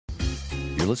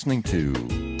listening to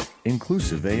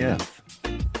Inclusive AF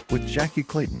with Jackie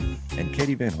Clayton and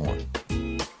Katie Van Horn.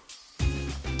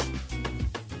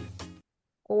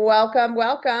 Welcome,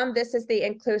 welcome. This is the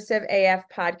Inclusive AF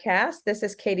podcast. This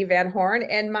is Katie Van Horn,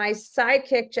 and my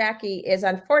sidekick, Jackie, is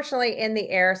unfortunately in the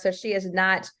air, so she is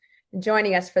not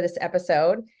joining us for this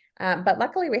episode. But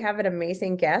luckily, we have an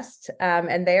amazing guest,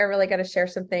 and they are really going to share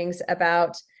some things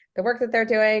about the work that they're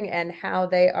doing and how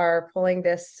they are pulling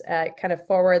this kind of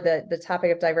forward, the topic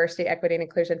of diversity, equity, and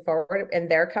inclusion forward in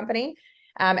their company.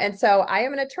 And so I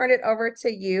am going to turn it over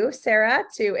to you, Sarah,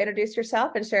 to introduce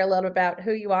yourself and share a little about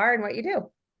who you are and what you do.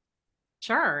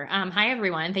 Sure. Hi,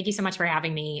 everyone. Thank you so much for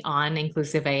having me on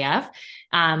Inclusive AF.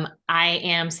 I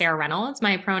am Sarah Reynolds.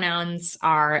 My pronouns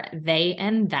are they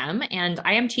and them, and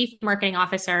I am Chief Marketing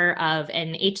Officer of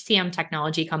an HCM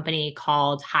technology company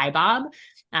called HiBob.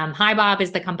 HiBob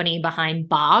is the company behind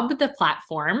Bob, the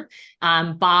platform.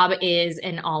 Bob is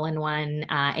an all-in-one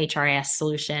HRIS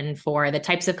solution for the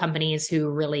types of companies who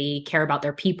really care about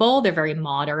their people. They're very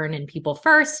modern and people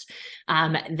first.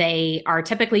 They are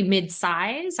typically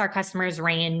mid-size. Our customers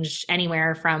range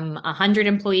anywhere from 100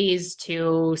 employees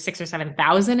to 6,000 or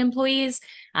 7,000 employees.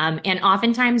 And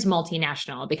oftentimes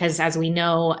multinational, because as we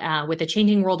know, with the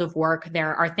changing world of work,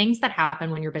 there are things that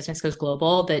happen when your business goes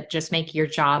global that just make your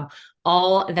job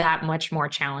all that much more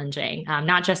challenging,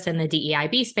 not just in the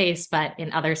DEIB space, but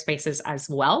in other spaces as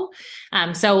well.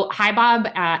 So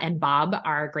HiBob and Bob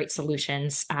are great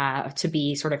solutions to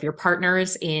be sort of your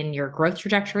partners in your growth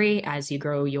trajectory as you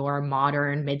grow your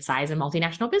modern, mid-size, and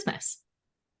multinational business.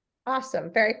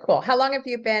 Awesome. Very cool. How long have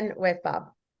you been with Bob?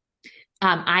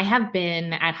 I have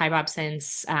been at HiBob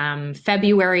since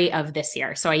February of this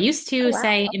year. So I used to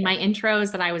say in my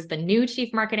intros that I was the new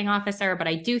Chief Marketing Officer, but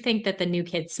I do think that the new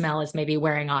kid smell is maybe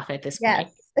wearing off at this point.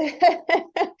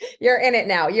 You're in it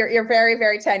now. You're very,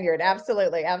 very tenured.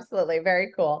 Absolutely. Absolutely.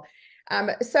 Very cool.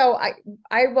 So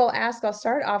I'll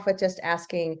start off with just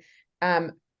asking,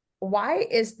 why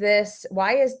is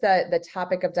the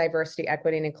topic of diversity,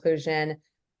 equity, and inclusion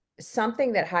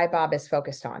something that HiBob is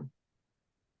focused on?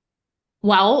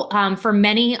 Well, for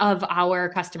many of our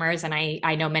customers, and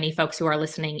I know many folks who are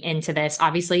listening into this,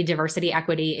 obviously diversity,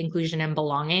 equity, inclusion, and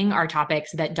belonging are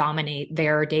topics that dominate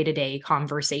their day-to-day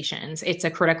conversations. It's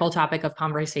a critical topic of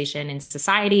conversation in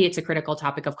society. It's a critical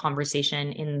topic of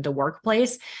conversation in the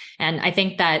workplace. And I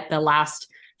think that the last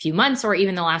few months or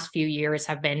even the last few years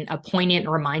have been a poignant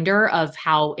reminder of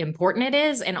how important it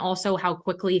is and also how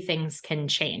quickly things can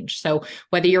change. So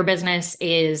whether your business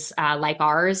is like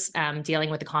ours,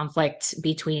 dealing with the conflict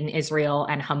between Israel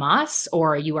and Hamas,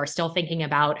 or you are still thinking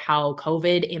about how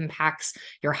COVID impacts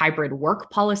your hybrid work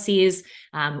policies,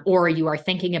 or you are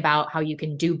thinking about how you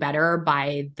can do better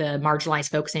by the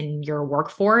marginalized folks in your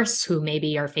workforce who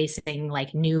maybe are facing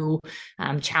like new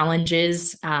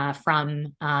challenges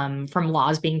from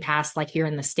laws being passed, like here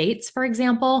in the States, for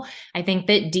example. I think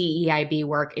that DEIB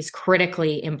work is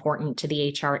critically important to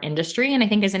the HR industry. And I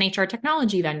think as an HR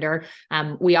technology vendor,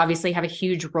 we obviously have a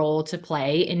huge role to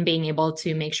play in being able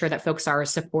to make sure that folks are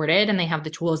supported and they have the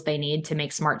tools they need to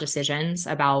make smart decisions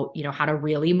about, how to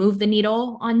really move the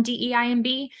needle on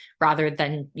DEIB rather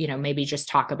than, maybe just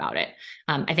talk about it.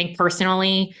 I think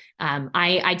personally,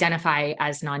 I identify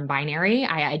as non-binary,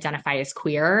 I identify as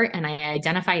queer, and I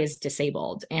identify as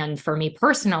disabled. And for me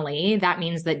personally, that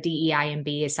means that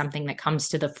DEIB is something that comes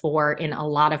to the fore in a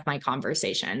lot of my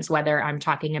conversations, whether I'm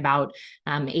talking about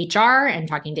HR and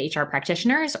talking to HR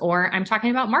practitioners, or I'm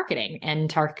talking about marketing and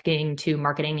talking to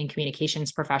marketing and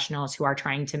communications professionals who are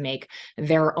trying to make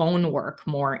their own work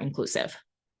more inclusive.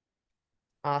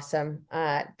 Awesome.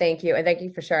 Thank you. And thank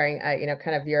you for sharing,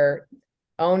 kind of your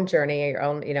own journey, your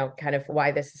own, kind of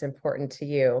why this is important to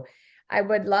you. I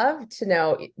would love to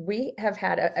know, we have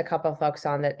had a couple of folks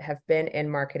on that have been in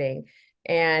marketing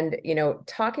and,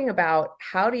 talking about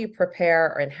how do you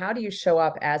prepare and how do you show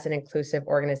up as an inclusive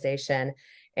organization?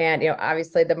 And,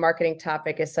 obviously the marketing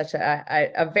topic is such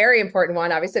a very important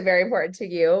one, obviously very important to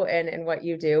you and what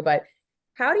you do, but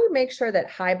how do you make sure that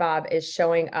HiBob is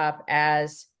showing up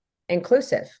as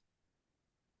inclusive?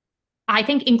 I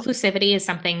think inclusivity is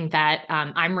something that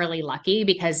I'm really lucky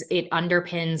because it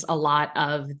underpins a lot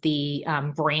of the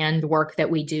brand work that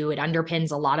we do. It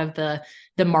underpins a lot of the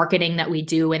marketing that we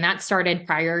do. And that started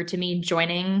prior to me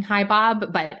joining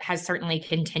HiBob, but has certainly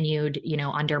continued,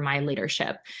 under my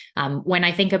leadership. When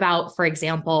I think about, for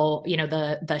example,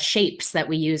 the shapes that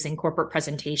we use in corporate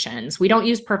presentations, we don't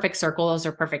use perfect circles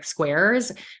or perfect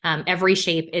squares. Every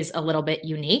shape is a little bit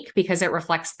unique because it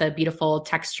reflects the beautiful,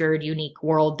 textured, unique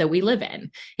world that we live live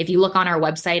in. If you look on our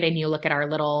website and you look at our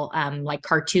little like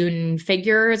cartoon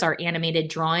figures, our animated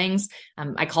drawings,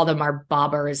 I call them our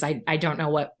bobbers. I don't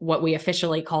know what we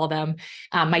officially call them.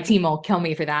 My team will kill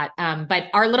me for that. But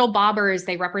our little bobbers,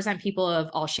 they represent people of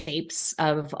all shapes,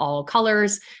 of all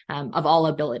colors, of all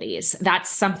abilities. That's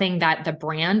something that the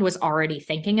brand was already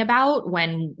thinking about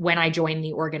when I joined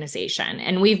the organization.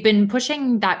 And we've been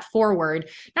pushing that forward,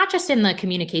 not just in the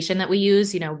communication that we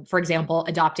use, for example,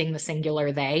 adopting the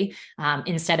singular they,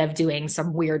 instead of doing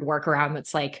some weird workaround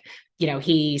that's like,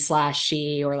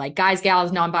 he/she, or like guys,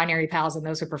 gals, non-binary pals, and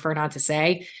those who prefer not to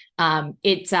say.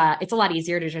 It's a lot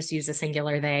easier to just use a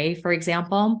singular they, for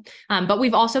example. But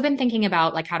we've also been thinking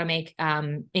about like how to make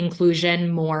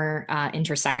inclusion more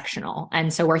intersectional.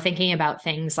 And so we're thinking about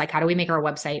things like, how do we make our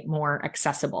website more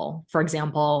accessible? For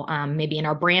example, maybe in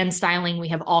our brand styling, we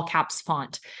have all caps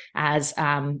font as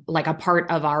like a part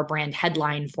of our brand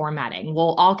headline formatting.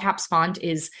 Well, all caps font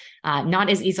is not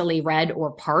as easily read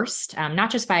or parsed, not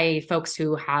just by folks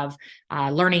who have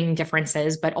learning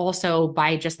differences, but also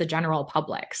by just the general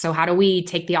public. So how do we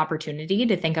take the opportunity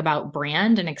to think about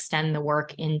brand and extend the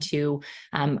work into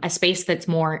a space that's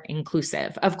more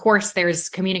inclusive? Of course, there's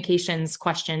communications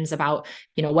questions about,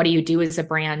 what do you do as a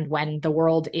brand when the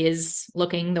world is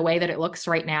looking the way that it looks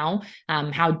right now?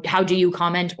 How do you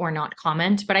comment or not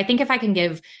comment? But I think if I can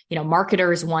give,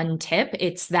 marketers one tip,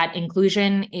 it's that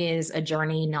inclusion is a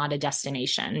journey, not a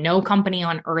destination. No company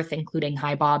on earth, including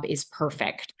HiBob, is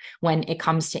perfect when it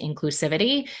comes to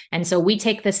inclusivity. And so we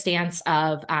take the stance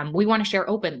of we want to share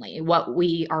openly what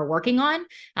we are working on.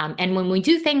 And when we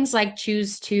do things like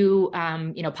choose to,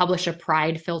 publish a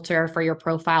pride filter for your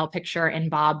profile picture in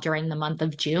Bob during the month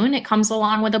of June, it comes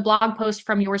along with a blog post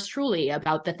from yours truly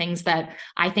about the things that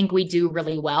I think we do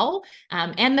really well,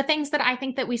 and the things that I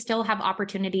think that we still have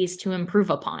opportunities to improve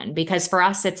upon. Because for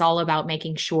us, it's all about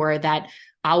making sure that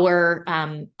our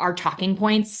talking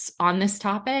points on this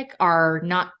topic are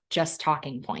not just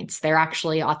talking points. They're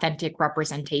actually authentic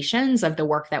representations of the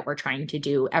work that we're trying to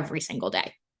do every single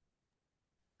day.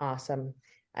 Awesome.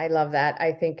 I love that.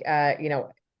 I think,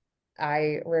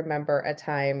 I remember a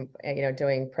time,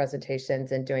 doing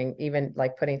presentations and doing even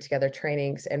like putting together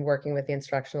trainings and working with the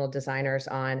instructional designers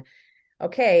on,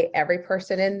 okay, every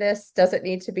person in this doesn't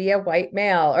need to be a white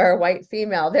male or a white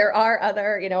female. There are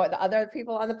other, other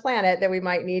people on the planet that we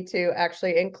might need to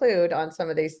actually include on some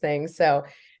of these things. So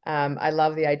I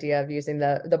love the idea of using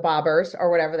the bobbers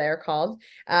or whatever they are called,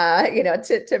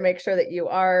 to make sure that you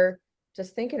are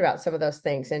just thinking about some of those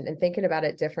things and thinking about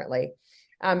it differently.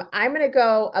 I'm going to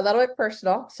go a little bit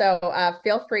personal, so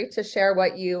feel free to share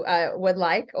what you would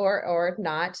like or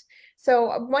not.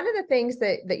 So one of the things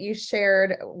that you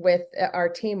shared with our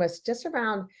team was just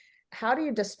around how do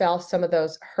you dispel some of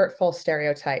those hurtful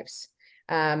stereotypes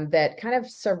that kind of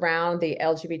surround the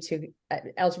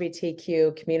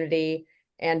LGBTQ community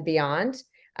and beyond.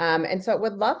 And so I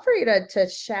would love for you to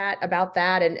chat about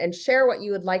that and share what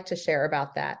you would like to share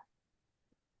about that.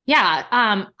 Yeah,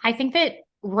 I think that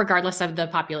regardless of the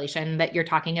population that you're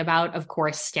talking about, of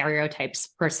course, stereotypes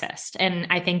persist. And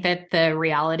I think that the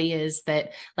reality is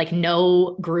that like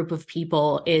no group of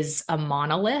people is a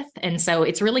monolith. And so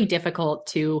it's really difficult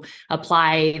to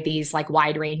apply these like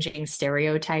wide-ranging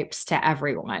stereotypes to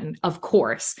everyone, of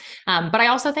course. But I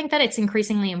also think that it's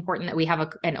increasingly important that we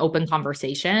have an open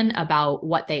conversation about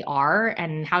what they are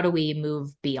and how do we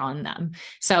move beyond them.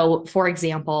 So for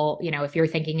example, if you're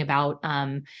thinking about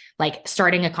like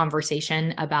starting a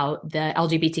conversation about the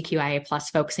LGBTQIA plus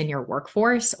folks in your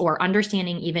workforce, or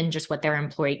understanding even just what their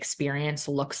employee experience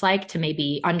looks like to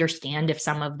maybe understand if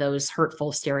some of those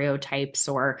hurtful stereotypes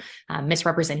or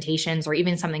misrepresentations, or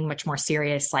even something much more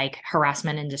serious like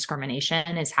harassment and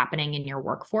discrimination is happening in your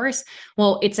workforce.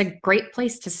 Well, it's a great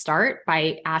place to start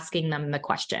by asking them the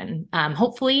question.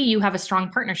 Hopefully you have a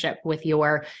strong partnership with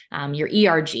your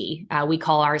ERG. We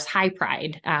call ours High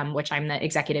Pride, which I'm the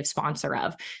executive sponsor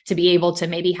of, to be able to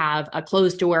maybe have a closed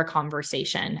door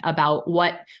conversation about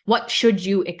what should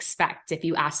you expect if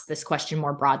you ask this question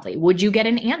more broadly. Would you get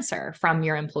an answer from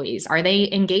your employees? Are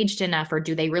they engaged enough, or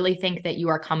do they really think that you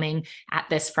are coming at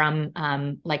this from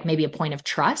like maybe a point of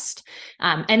trust?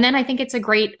 And then I think it's a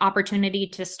great opportunity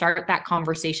to start that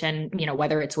conversation,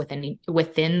 whether it's within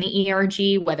the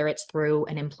ERG, whether it's through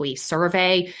an employee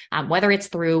survey, whether it's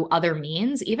through other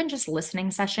means, even just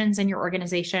listening sessions in your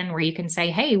organization where you can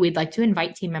say, hey, we'd like to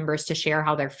invite team members to share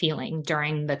how they're feeling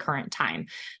during the current time.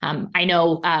 I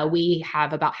know we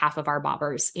have about half of our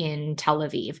bobbers in Tel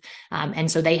Aviv. And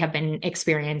so they have been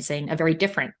experiencing a very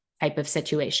different type of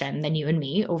situation than you and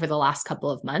me over the last couple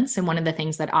of months. And one of the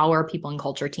things that our people and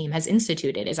culture team has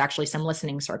instituted is actually some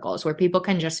listening circles where people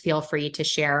can just feel free to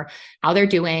share how they're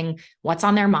doing, what's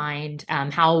on their mind,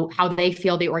 how they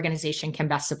feel the organization can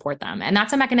best support them. And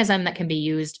that's a mechanism that can be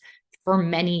used for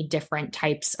many different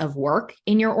types of work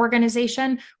in your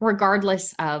organization,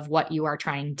 regardless of what you are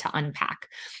trying to unpack.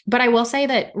 But I will say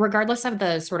that regardless of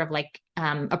the sort of like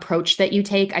approach that you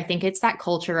take, I think it's that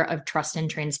culture of trust and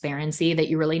transparency that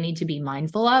you really need to be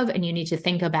mindful of. And you need to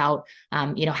think about,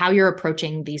 how you're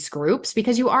approaching these groups,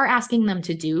 because you are asking them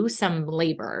to do some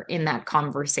labor in that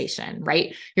conversation,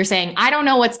 right? You're saying, I don't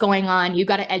know what's going on. You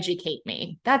got to educate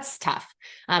me. That's tough.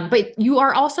 But you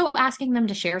are also asking them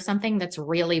to share something that's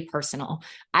really personal.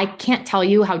 I can't tell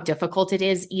you how difficult it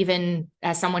is, even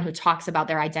as someone who talks about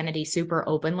their identity super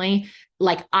openly.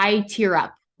 Like, I tear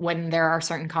up when there are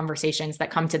certain conversations that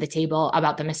come to the table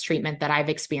about the mistreatment that I've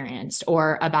experienced,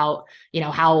 or about,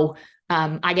 how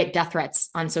I get death threats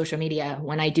on social media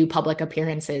when I do public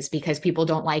appearances because people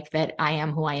don't like that I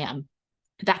am who I am.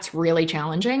 That's really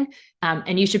challenging.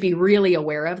 And you should be really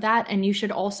aware of that. And you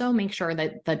should also make sure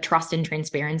that the trust and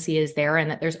transparency is there, and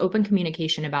that there's open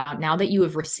communication about, now that you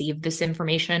have received this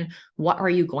information, what are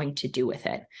you going to do with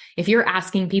it? If you're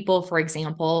asking people, for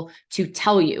example, to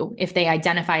tell you if they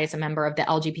identify as a member of the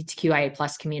LGBTQIA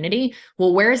plus community,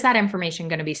 well, where is that information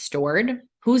going to be stored?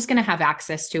 Who's going to have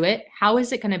access to it? How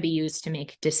is it going to be used to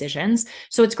make decisions?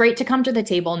 So it's great to come to the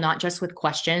table, not just with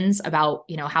questions about,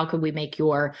 how could we make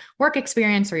your work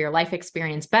experience or your life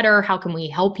experience better? How can we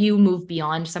help you move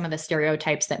beyond some of the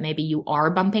stereotypes that maybe you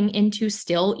are bumping into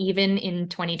still, even in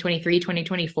 2023,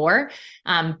 2024?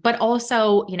 But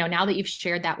also, now that you've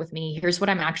shared that with me, here's what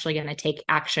I'm actually going to take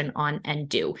action on and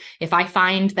do. If I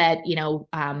find that,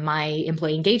 my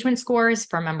employee engagement scores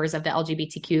for members of the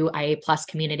LGBTQIA plus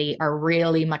community are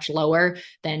really much lower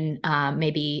than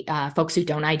maybe folks who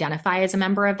don't identify as a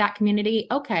member of that community.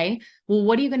 Okay, well,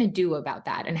 what are you going to do about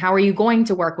that? And how are you going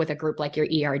to work with a group like your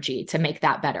ERG to make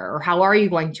that better? Or how are you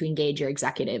going to engage your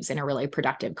executives in a really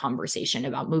productive conversation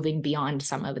about moving beyond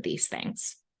some of these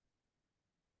things?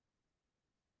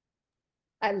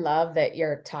 I love that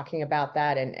you're talking about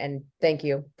that, and thank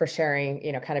you for sharing,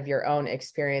 kind of your own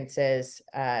experiences.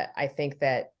 I think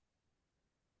that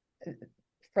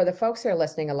for the folks who are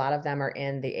listening, a lot of them are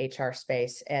in the HR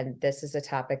space, and this is a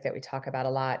topic that we talk about a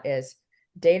lot. Is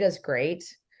data is great,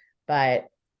 but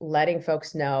letting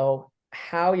folks know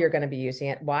how you're going to be using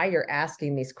it, why you're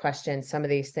asking these questions, some of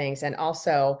these things, and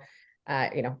also,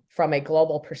 from a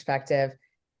global perspective,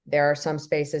 there are some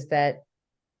spaces that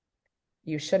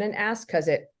you shouldn't ask because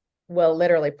it will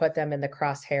literally put them in the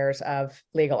crosshairs of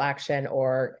legal action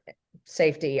or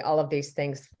safety, all of these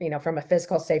things, from a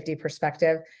physical safety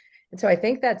perspective. And so I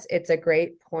think it's a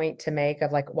great point to make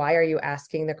of, like, why are you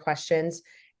asking the questions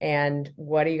and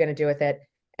what are you going to do with it?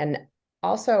 And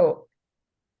also,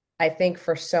 I think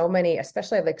for so many,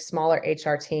 especially like smaller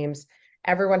HR teams,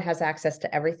 everyone has access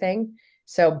to everything.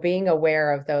 So being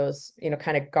aware of those,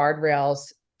 kind of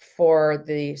guardrails for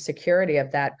the security of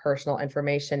that personal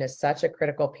information is such a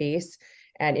critical piece.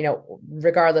 And,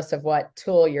 regardless of what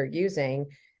tool you're using,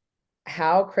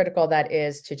 how critical that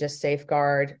is to just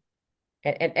safeguard.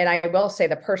 And I will say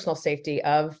the personal safety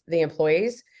of the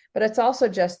employees, but it's also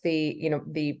just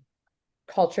the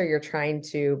culture you're trying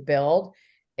to build.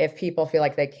 If people feel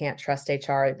like they can't trust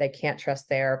HR, they can't trust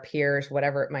their peers,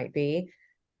 whatever it might be,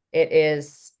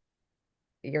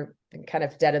 you're kind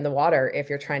of dead in the water if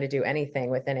you're trying to do anything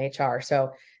within HR.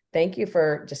 So thank you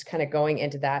for just kind of going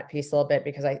into that piece a little bit,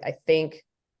 because I think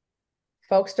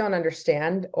folks don't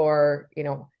understand, or,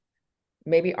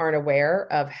 maybe aren't aware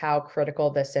of how critical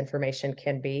this information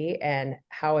can be and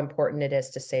how important it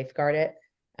is to safeguard it,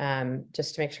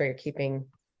 just to make sure you're keeping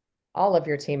all of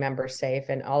your team members safe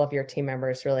and all of your team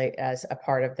members really as a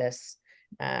part of this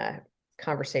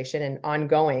conversation and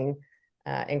ongoing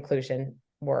inclusion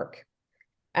work.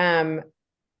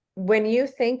 When you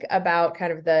think about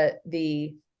kind of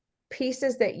the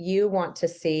pieces that you want to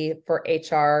see for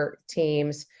HR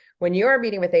teams, when you're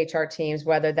meeting with HR teams,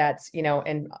 whether that's,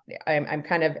 and I'm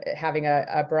kind of having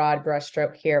a broad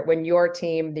brushstroke here, when your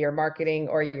team, your marketing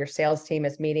or your sales team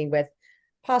is meeting with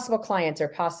possible clients or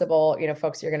possible,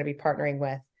 folks you're going to be partnering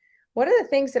with, what are the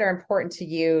things that are important to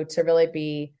you to really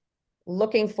be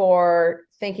looking for,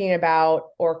 thinking about,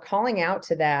 or calling out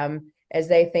to them as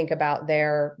they think about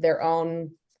their own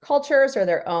cultures or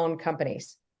their own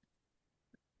companies?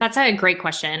 That's a great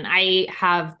question. I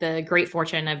have the great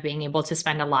fortune of being able to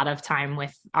spend a lot of time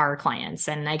with our clients,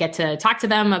 and I get to talk to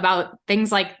them about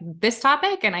things like this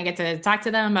topic, and I get to talk to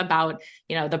them about,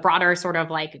 the broader sort of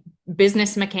like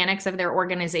business mechanics of their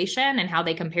organization and how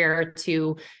they compare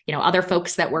to, other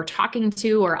folks that we're talking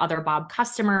to or other Bob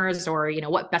customers, or,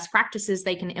 what best practices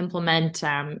they can implement,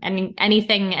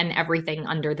 anything and everything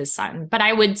under the sun. But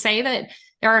I would say that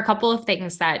there are a couple of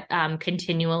things that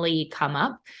continually come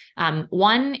up.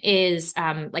 One is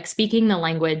like speaking the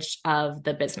language of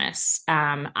the business.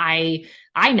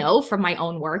 I know from my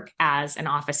own work as an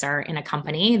officer in a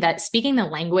company that speaking the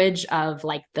language of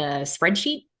like the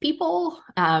spreadsheet people,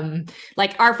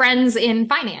 like our friends in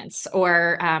finance,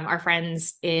 or our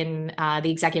friends in the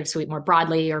executive suite more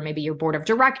broadly, or maybe your board of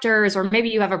directors, or maybe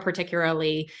you have a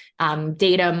particularly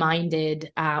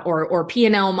data-minded or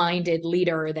P&L-minded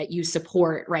leader that you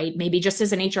support, right? Maybe just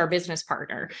as an HR business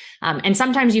partner. And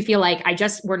sometimes you feel like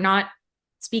we're not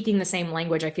speaking the same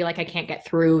language. I feel like I can't get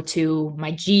through to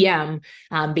my GM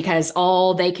because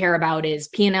all they care about is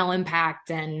P&L impact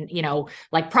and,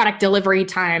 like product delivery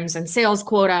times and sales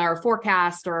quota or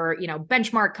forecast or,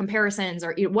 benchmark comparisons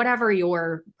or whatever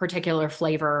your particular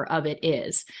flavor of it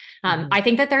is. I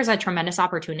think that there's a tremendous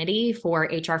opportunity for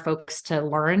HR folks to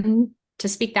learn to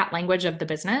speak that language of the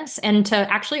business and to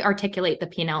actually articulate the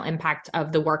P&L impact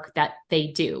of the work that they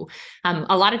do.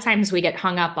 A lot of times we get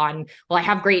hung up on, well, I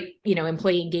have great,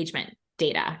 employee engagement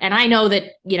data, and I know that,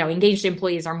 engaged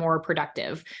employees are more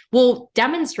productive. We'll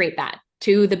demonstrate that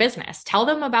to the business. Tell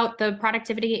them about the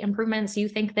productivity improvements you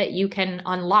think that you can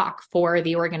unlock for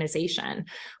the organization.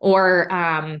 Or,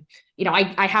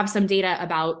 I have some data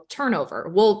about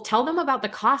turnover. We'll tell them about the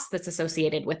cost that's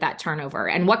associated with that turnover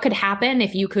and what could happen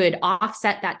if you could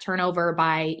offset that turnover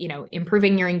by,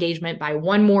 improving your engagement by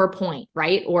one more point,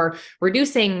 right? Or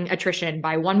reducing attrition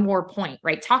by one more point,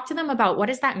 right? Talk to them about what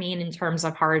does that mean in terms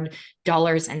of hard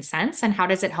dollars and cents, and how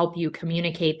does it help you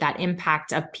communicate that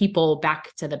impact of people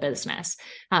back to the business?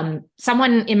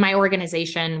 Someone in my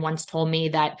organization once told me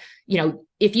that,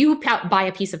 if you buy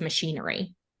a piece of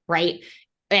machinery, right,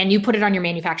 and you put it on your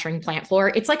manufacturing plant floor,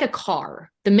 it's like a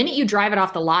car. The minute you drive it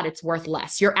off the lot, it's worth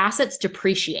less. Your assets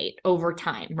depreciate over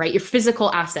time, right? Your physical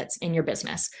assets in your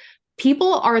business.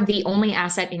 People are the only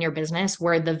asset in your business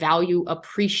where the value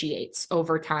appreciates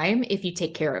over time if you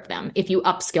take care of them, if you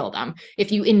upskill them,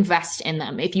 if you invest in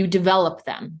them, if you develop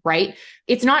them, right?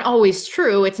 It's not always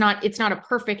true. It's not a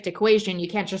perfect equation. You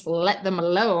can't just let them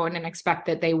alone and expect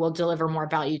that they will deliver more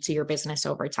value to your business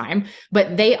over time,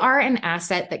 but they are an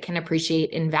asset that can appreciate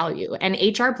in value.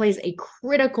 And HR plays a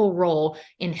critical role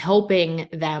in helping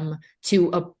them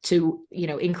to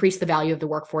increase the value of the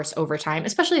workforce over time,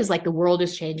 especially as like the world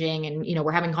is changing and,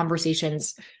 we're having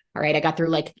conversations. All right, I got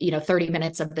through 30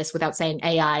 minutes of this without saying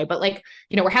AI, but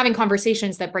we're having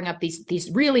conversations that bring up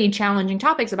these really challenging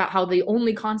topics about how the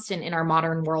only constant in our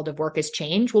modern world of work is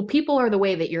change. Well, people are the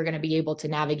way that you're going to be able to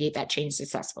navigate that change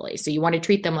successfully. So you want to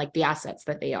treat them like the assets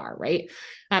that they are, right?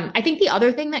 I think the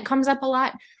other thing that comes up a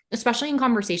lot, especially in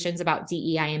conversations about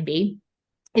DEI and B,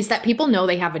 is that people know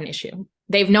they have an issue.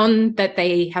 They've known that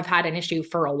they have had an issue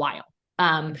for a while.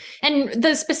 And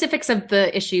the specifics of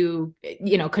the issue,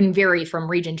 can vary from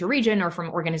region to region or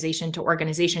from organization to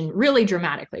organization really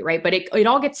dramatically, right? But it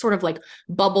all gets sort of like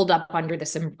bubbled up under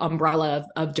this umbrella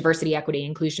of diversity, equity,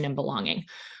 inclusion, and belonging.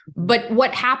 But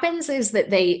what happens is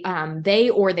that they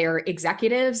or their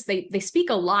executives, they speak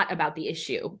a lot about the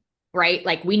issue, right?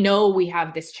 Like, we know we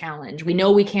have this challenge. We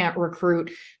know we can't recruit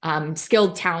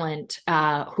skilled talent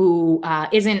who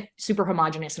isn't super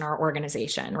homogenous in our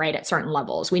organization, right? At certain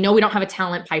levels. We know we don't have a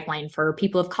talent pipeline for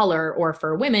people of color or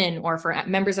for women or for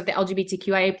members of the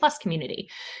LGBTQIA plus community.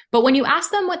 But when you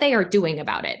ask them what they are doing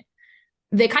about it,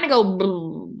 they kind of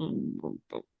go,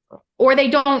 or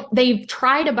they've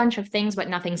tried a bunch of things, but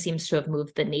nothing seems to have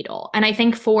moved the needle. And I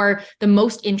think for the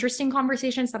most interesting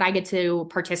conversations that I get to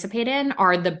participate in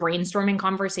are the brainstorming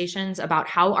conversations about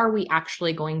how are we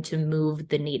actually going to move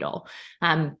the needle.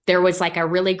 There was a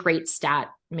really great stat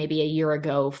maybe a year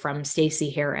ago from Stacey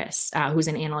Harris, who's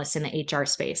an analyst in the HR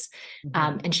space.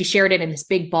 And she shared it in this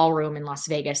big ballroom in Las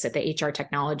Vegas at the HR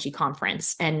Technology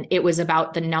Conference. And it was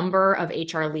about the number of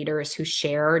HR leaders who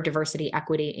share diversity,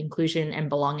 equity, inclusion, and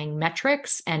belonging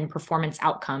metrics and performance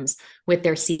outcomes with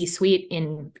their C-suite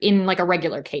in a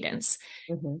regular cadence.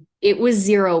 It was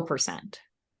 0%.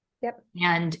 Yep.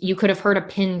 And you could have heard a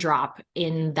pin drop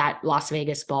in that Las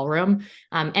Vegas ballroom.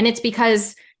 And it's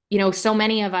because so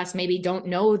many of us maybe don't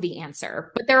know the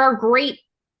answer, but there are great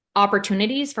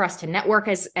opportunities for us to network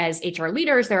as HR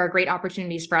leaders. There are great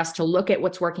opportunities for us to look at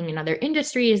what's working in other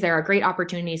industries. There are great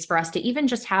opportunities for us to even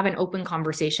just have an open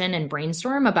conversation and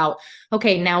brainstorm about,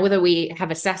 okay, now that we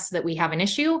have assessed that we have an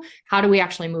issue, how do we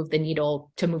actually move the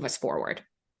needle to move us forward?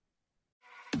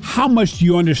 How much do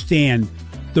you understand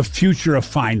the future of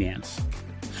finance?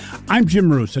 I'm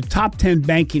Jim Roos, a top 10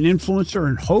 banking influencer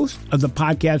and host of the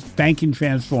podcast Banking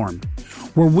Transformed,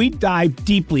 where we dive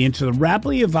deeply into the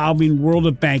rapidly evolving world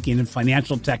of banking and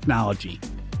financial technology.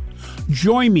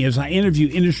 Join me as I interview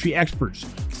industry experts,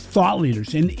 thought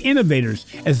leaders, and innovators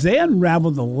as they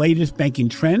unravel the latest banking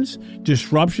trends,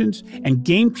 disruptions, and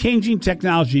game-changing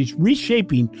technologies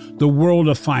reshaping the world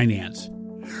of finance.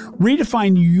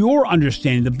 Redefine your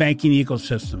understanding of the banking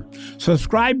ecosystem.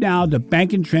 Subscribe now to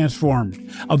Banking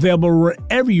Transformed, available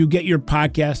wherever you get your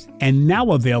podcast and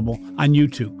now available on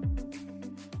YouTube.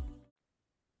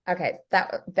 Okay,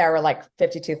 there were like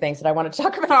 52 things that I wanted to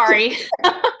talk about. Sorry.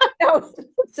 No,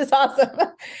 this is awesome.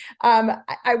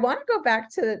 I want to go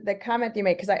back to the comment you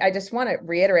made, because I just want to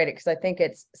reiterate it, because I think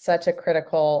it's such a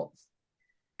critical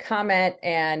comment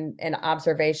and an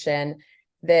observation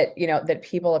that, that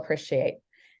people appreciate.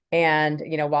 And,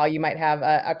 while you might have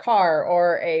a car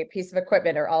or a piece of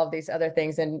equipment or all of these other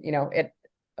things, and, it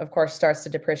of course starts to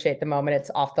depreciate the moment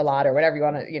it's off the lot or whatever you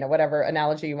want to, whatever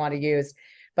analogy you want to use.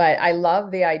 But I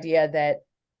love the idea that,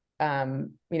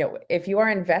 if you are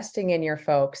investing in your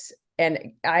folks,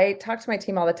 and I talk to my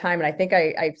team all the time, and I think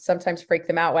I sometimes freak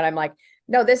them out when I'm like,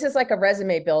 no, this is like a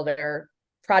resume builder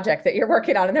project that you're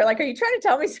working on. And they're like, are you trying to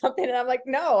tell me something? And I'm like,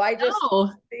 no,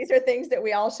 these are things that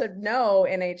we all should know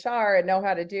in HR and know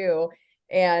how to do.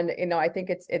 And, I think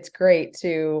it's great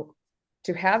to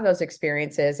have those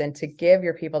experiences and to give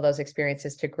your people those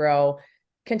experiences to grow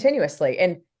continuously.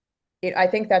 And I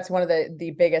think that's one of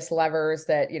the biggest levers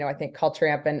that, I think Culture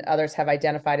Amp and others have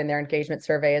identified in their engagement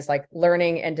survey, is like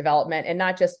learning and development, and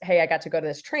not just, hey, I got to go to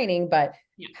this training, but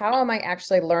how am I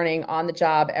actually learning on the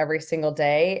job every single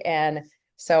day? And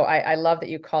so I love that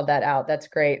you called that out. That's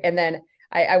great. And then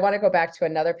I want to go back to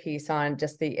another piece on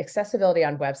just the accessibility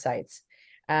on websites.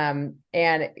 And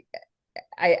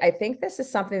I think this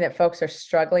is something that folks are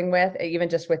struggling with, even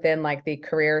just within like the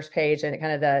careers page and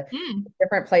kind of the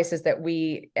different places that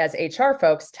we as HR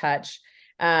folks touch,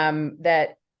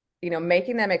 that,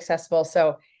 making them accessible.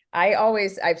 So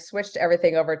I've switched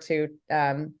everything over to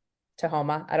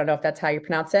Tahoma. I don't know if that's how you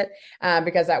pronounce it,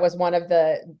 because that was one of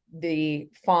the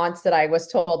fonts that I was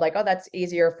told, like, oh, that's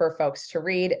easier for folks to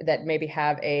read that maybe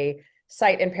have a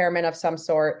sight impairment of some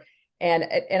sort. And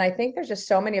I think there's just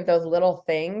so many of those little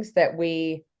things that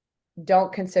we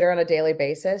don't consider on a daily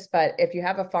basis. But if you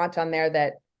have a font on there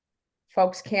that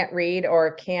folks can't read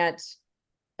or can't,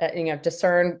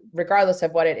 discern, regardless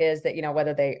of what it is that,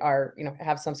 whether they are,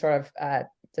 have some sort of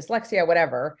dyslexia,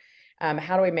 whatever,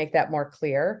 how do we make that more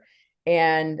clear?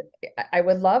 And I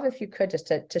would love if you could just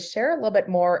to share a little bit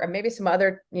more, or maybe some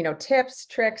other, tips,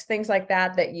 tricks, things like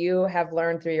that you have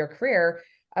learned through your career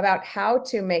about how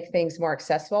to make things more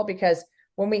accessible. Because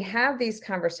when we have these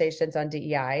conversations on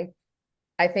DEI,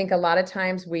 I think a lot of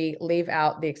times we leave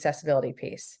out the accessibility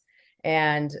piece.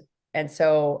 And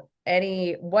so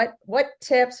what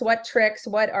tips, what tricks,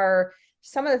 what are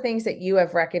some of the things that you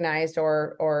have recognized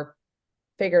or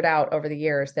figured out over the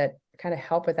years that kind of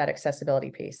help with that accessibility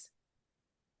piece?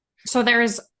 So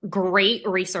there's great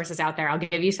resources out there. I'll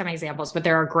give you some examples, but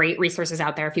there are great resources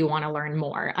out there if you want to learn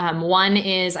more. One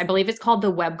is, I believe it's called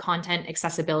the Web Content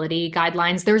Accessibility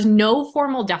Guidelines. There's no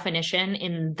formal definition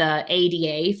in the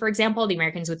ADA, for example, the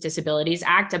Americans with Disabilities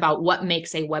Act, about what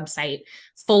makes a website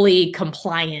fully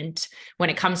compliant when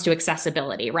it comes to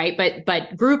accessibility, right?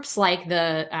 But groups like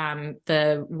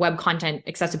the Web Content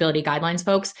Accessibility Guidelines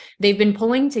folks, they've been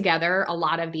pulling together a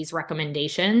lot of these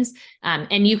recommendations,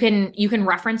 and you can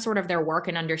reference sort of their work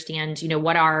and understand,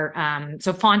 what are,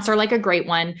 so fonts are like a great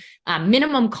one.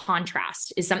 Minimum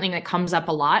contrast is something that comes up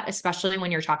a lot, especially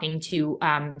when you're talking to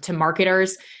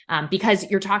marketers, because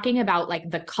you're talking about like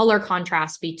the color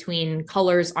contrast between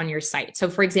colors on your site. So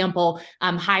for example,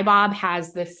 Hi Bob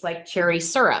has this like cherry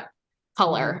syrup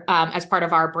color as part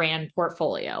of our brand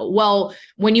portfolio. Well,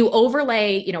 when you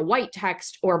overlay, white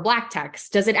text or black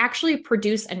text, does it actually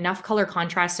produce enough color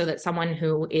contrast so that someone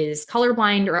who is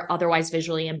colorblind or otherwise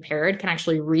visually impaired can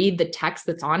actually read the text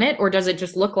that's on it? Or does it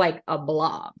just look like a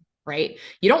blob, right?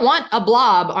 You don't want a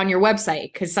blob on your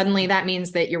website, because suddenly that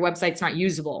means that your website's not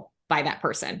usable by that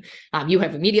person. You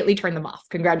have immediately turned them off.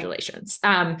 Congratulations.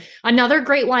 Another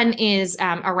great one is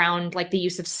around like the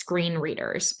use of screen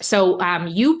readers. So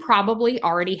you probably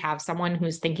already have someone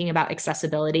who's thinking about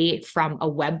accessibility from a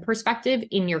web perspective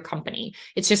in your company.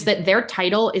 It's just that their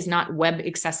title is not web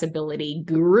accessibility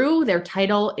guru. Their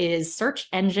title is search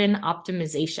engine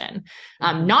optimization.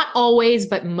 Not always,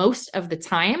 but most of the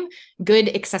time,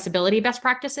 good accessibility best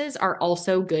practices are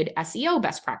also good SEO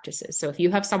best practices. So if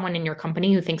you have someone in your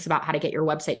company who thinks about how to get your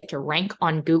website to rank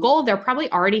on Google, they're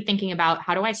probably already thinking about,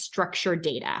 how do I structure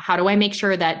data? How do I make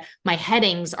sure that my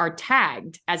headings are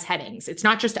tagged as headings? It's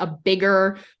not just a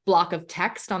bigger block of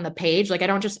text on the page. Like I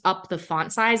don't just up the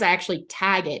font size, I actually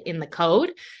tag it in the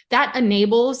code. That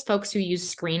enables folks who use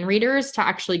screen readers to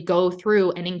actually go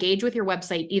through and engage with your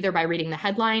website, either by reading the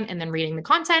headline and then reading the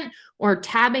content, or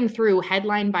tabbing through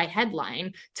headline by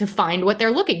headline to find what they're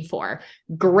looking for.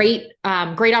 Great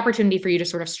opportunity for you to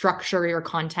sort of structure your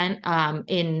content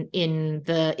in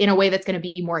a way that's going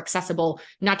to be more accessible,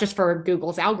 not just for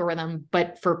Google's algorithm,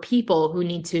 but for people who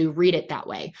need to read it that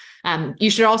way.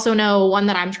 You should also know, one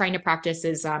that I'm trying to practice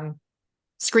is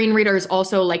screen readers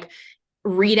also like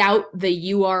read out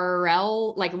the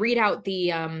URL, like read out the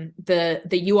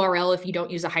URL if you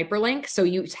don't use a hyperlink. So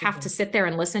you have to sit there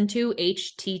and listen to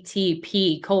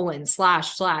http://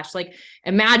 like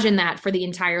imagine that for the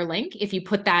entire link. If you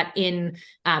put that in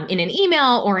an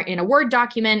email or in a Word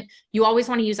document, you always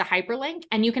want to use a hyperlink.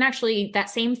 And you can actually,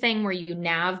 that same thing where you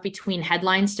nav between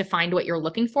headlines to find what you're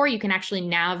looking for, you can actually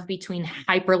nav between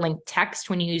hyperlink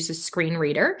text when you use a screen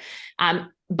reader.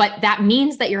 But that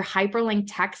means that your hyperlink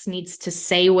text needs to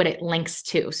say what it links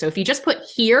to. So if you just put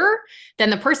here, then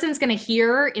the person's going to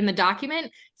hear in the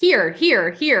document, here,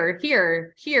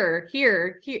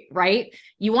 right?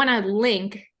 You want to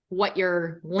link what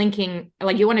you're linking,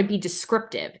 like you want to be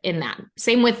descriptive in that.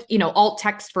 Same with, alt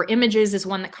text for images is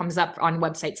one that comes up on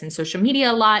websites and social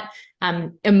media a lot.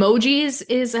 Emojis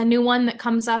is a new one that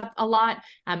comes up a lot.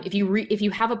 If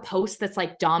you have a post that's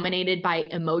like dominated by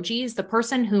emojis, the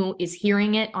person who is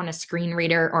hearing it on a screen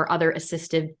reader or other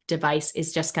assistive device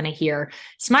is just going to hear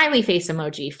smiley face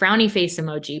emoji, frowny face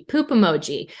emoji, poop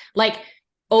emoji, like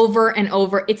over and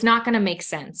over. It's not going to make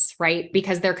sense, right?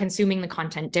 Because they're consuming the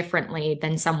content differently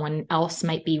than someone else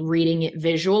might be reading it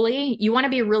visually. You want to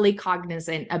be really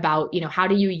cognizant about, how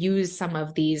do you use some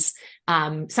of these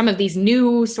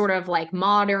new sort of like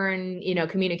modern,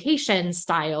 communication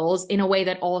styles in a way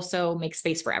that also makes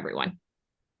space for everyone.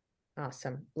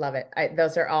 Awesome. Love it.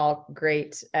 Those are all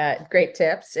great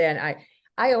tips. And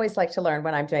I always like to learn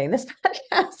when I'm doing this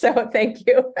podcast. So thank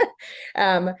you.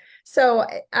 So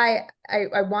I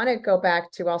want to go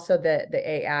back to also the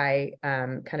AI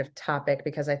kind of topic,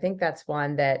 because I think that's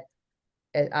one that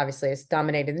obviously is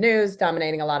dominating the news,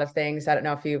 dominating a lot of things. I don't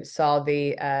know if you saw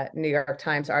the New York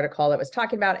Times article that was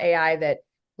talking about AI that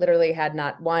literally had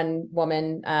not one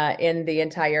woman in the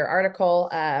entire article,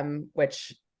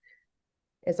 which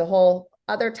is a whole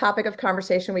other topic of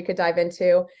conversation we could dive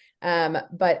into.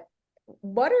 But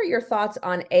what are your thoughts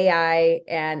on AI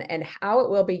and how it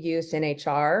will be used in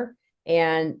HR?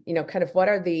 And, kind of what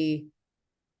are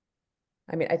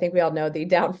I think we all know the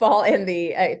downfall and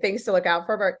the things to look out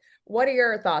for, but what are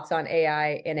your thoughts on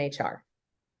AI in HR?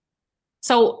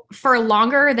 So for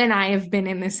longer than I have been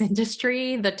in this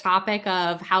industry, the topic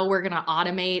of how we're going to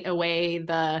automate away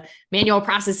the manual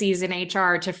processes in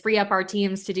HR to free up our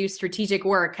teams to do strategic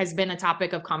work has been a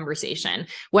topic of conversation.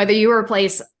 Whether you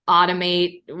replace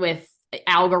automate with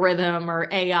algorithm or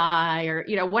AI or,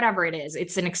 whatever it is,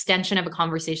 it's an extension of a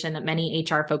conversation that many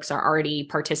HR folks are already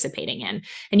participating in.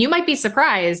 And you might be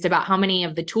surprised about how many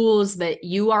of the tools that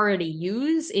you already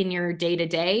use in your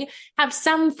day-to-day have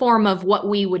some form of what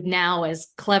we would now as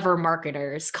clever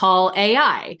marketers call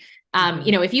AI.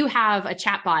 If you have a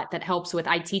chatbot that helps with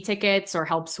IT tickets or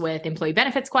helps with employee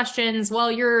benefits questions,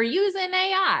 well, you're using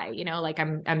AI, like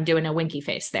I'm doing a winky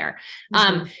face there.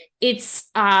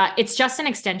 It's just an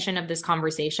extension of this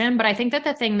conversation, but I think that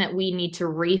the thing that we need to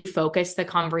refocus the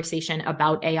conversation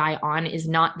about AI on is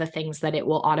not the things that it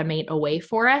will automate away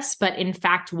for us, but in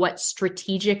fact, what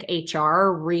strategic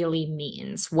HR really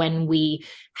means when we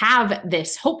have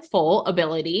this hopeful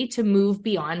ability to move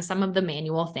beyond some of the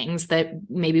manual things that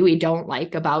maybe we don't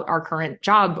like about our current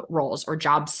job roles or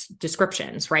jobs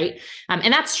descriptions, right?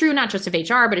 And that's true not just of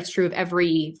HR, but it's true of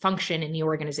every function in the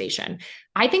organization.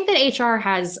 I think that HR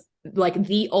has like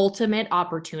the ultimate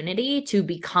opportunity to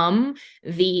become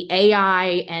the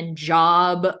AI and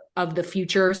job of the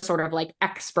future sort of like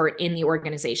expert in the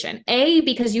organization. A,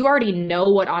 because you already know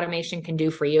what automation can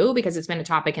do for you because it's been a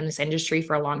topic in this industry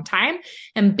for a long time.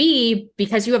 And B,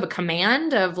 because you have a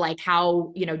command of like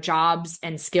how, jobs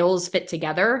and skills fit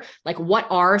together. Like what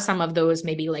are some of those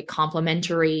maybe like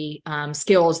complementary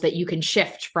skills that you can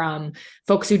shift from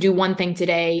folks who do one thing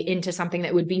today into something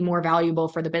that would be more valuable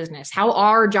for the business? How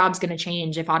are jobs going to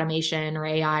change if automation or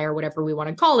AI or whatever we want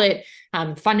to call it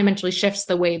fundamentally shifts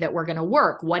the way that we're going to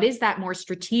work? What what is that more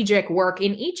strategic work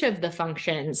in each of the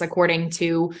functions according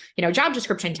to, job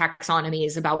description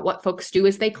taxonomies about what folks do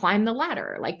as they climb the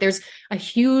ladder. Like there's a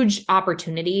huge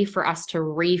opportunity for us to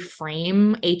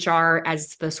reframe HR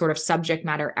as the sort of subject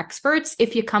matter experts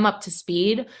if you come up to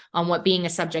speed on what being a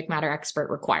subject matter expert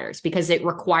requires, because it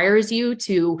requires you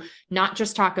to not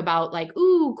just talk about like,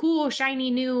 ooh, cool,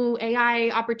 shiny new AI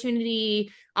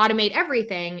opportunity, automate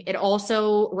everything. It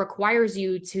also requires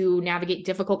you to navigate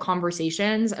difficult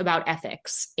conversations about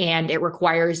ethics. And it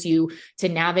requires you to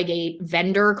navigate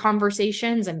vendor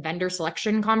conversations and vendor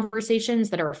selection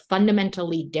conversations that are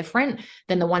fundamentally different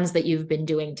than the ones that you've been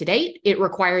doing to date. It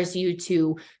requires you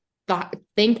to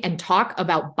think and talk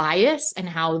about bias and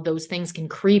how those things can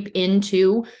creep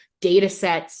into data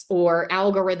sets or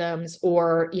algorithms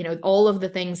or, all of the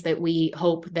things that we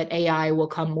hope that AI will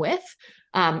come with.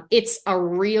 It's a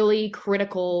really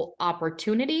critical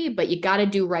opportunity, but you got to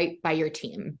do right by your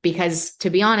team, because to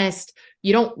be honest,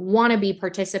 you don't want to be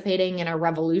participating in a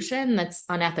revolution that's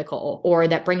unethical or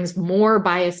that brings more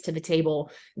bias to the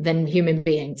table than human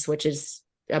beings, which is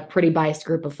a pretty biased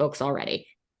group of folks already.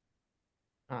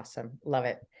 Awesome. Love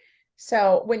it.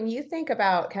 So when you think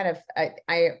about kind of,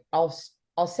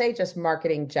 I'll say just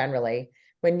marketing generally,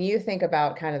 when you think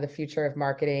about kind of the future of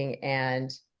marketing, and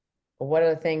what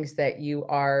are the things that you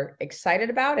are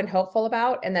excited about and hopeful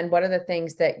about? And then what are the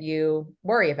things that you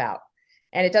worry about?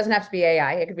 And it doesn't have to be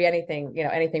AI. It could be anything,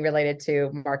 anything related to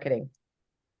marketing.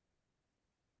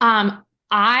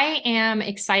 I am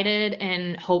excited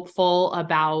and hopeful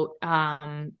about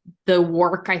the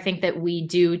work I think that we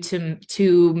do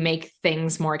to make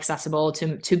things more accessible,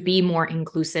 to be more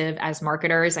inclusive as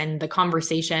marketers, and the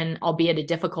conversation, albeit a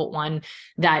difficult one,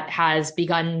 that has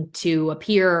begun to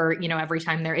appear, every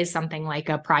time there is something like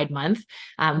a Pride Month,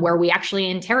 where we actually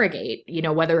interrogate,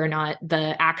 whether or not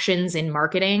the actions in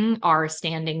marketing are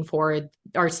standing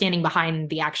behind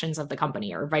the actions of the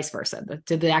company, or vice versa.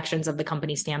 Do the actions of the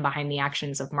company stand behind the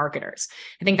actions of marketers?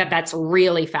 I think that that's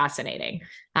really fascinating.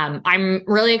 I'm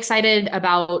really excited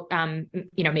about,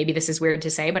 maybe this is weird to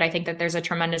say, but I think that there's a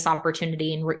tremendous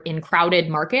opportunity in crowded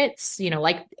markets,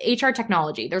 like HR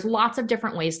technology. There's lots of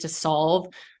different ways to solve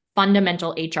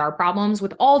fundamental HR problems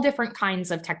with all different kinds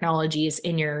of technologies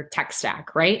in your tech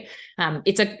stack, right?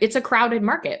 It's a crowded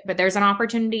market, but there's an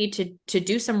opportunity to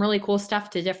do some really cool stuff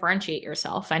to differentiate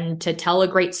yourself and to tell a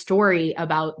great story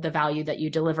about the value that you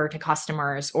deliver to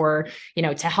customers, or,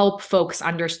 to help folks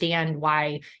understand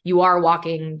why you are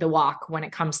walking the walk when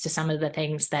it comes to some of the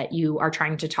things that you are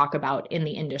trying to talk about in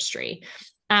the industry.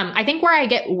 I think where I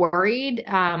get worried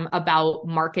about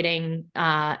marketing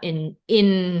in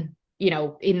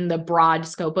the broad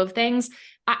scope of things,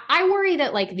 I worry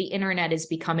that like the internet is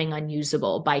becoming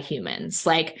unusable by humans.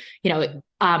 Like,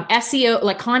 SEO,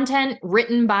 like content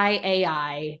written by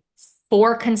AI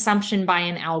for consumption by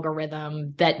an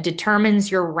algorithm that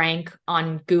determines your rank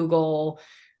on Google.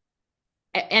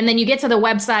 And then you get to the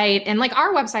website, and like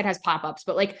our website has pop-ups,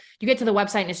 but like you get to the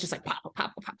website and it's just like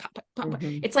pop.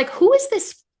 Mm-hmm. It's like, who is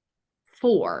this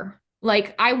for?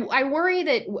 Like, I worry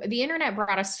that the internet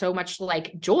brought us so much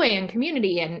like joy and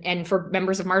community, and for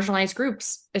members of marginalized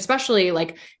groups, especially,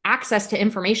 like access to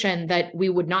information that we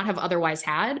would not have otherwise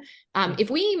had. If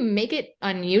we make it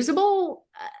unusable,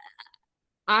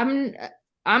 I'm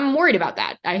worried about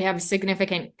that. I have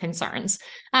significant concerns.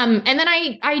 And then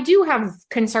I do have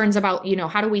concerns about,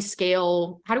 how do we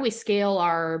scale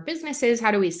our businesses?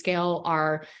 How do we scale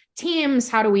our teams?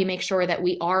 How do we make sure that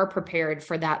we are prepared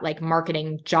for that like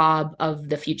marketing job of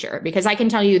the future? Because I can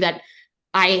tell you that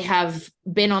I have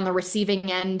been on the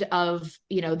receiving end of,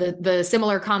 the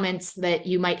similar comments that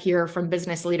you might hear from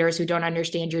business leaders who don't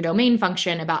understand your domain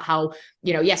function about how,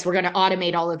 yes, we're going to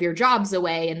automate all of your jobs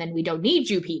away and then we don't need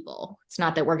you people. It's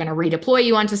not that we're going to redeploy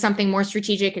you onto something more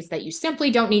strategic. It's that you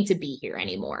simply don't need to be here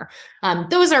anymore.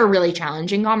 Those are really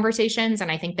challenging conversations.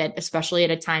 And I think that especially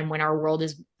at a time when our world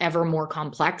is ever more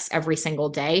complex every single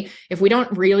day, if we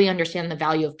don't really understand the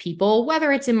value of people,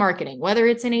 whether it's in marketing, whether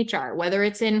it's in HR, whether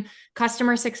it's in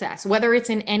customer success, whether it's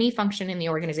in any function in the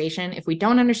organization, if we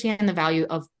don't understand the value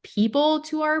of people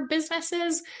to our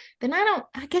businesses, then I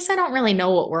guess I don't really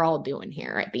know what we're all doing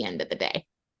here at the end of the day.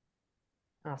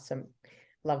 Awesome.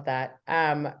 Love that.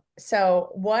 So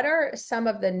what are some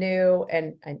of the new,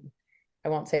 and I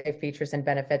won't say features and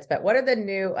benefits, but what are the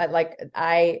new, like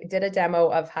I did a demo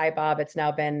of Hi Bob. It's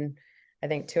now been, I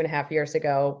think 2.5 years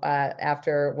ago,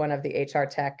 after one of the HR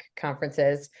tech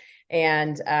conferences.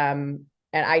 And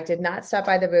I did not stop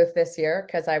by the booth this year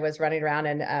because I was running around.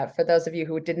 And for those of you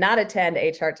who did not attend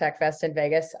HR Tech Fest in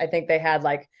Vegas, I think they had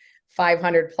like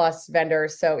 500 plus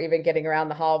vendors. So even getting around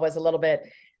the hall was a little bit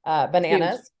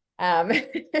bananas.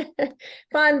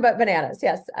 Fun, but bananas,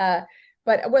 yes.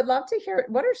 But I would love to hear,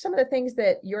 what are some of the things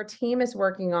that your team is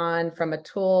working on from a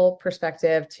tool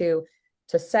perspective to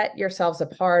set yourselves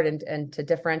apart and to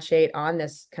differentiate on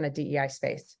this kind of DEI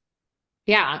space?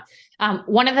 Yeah.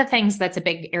 One of the things that's a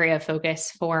big area of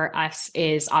focus for us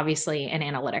is obviously an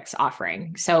analytics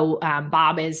offering. So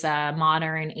Bob is a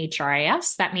modern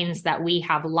HRIS. That means that we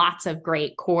have lots of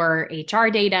great core HR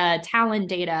data, talent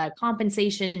data,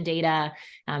 compensation data,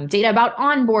 data about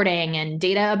onboarding and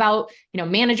data about,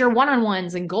 manager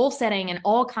one-on-ones and goal setting and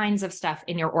all kinds of stuff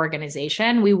in your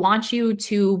organization. We want you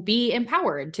to be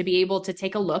empowered to be able to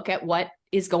take a look at what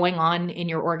is going on in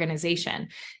your organization.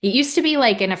 It used to be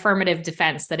like an affirmative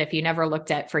defense that if you never looked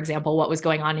at, for example, what was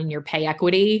going on in your pay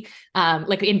equity,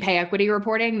 like in pay equity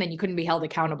reporting, then you couldn't be held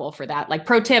accountable for that. Like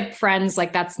pro tip, friends,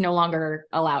 like that's no longer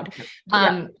allowed.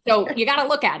 So you got to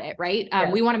look at it, right?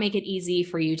 We want to make it easy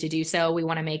for you to do so. We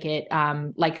want to make it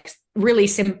like really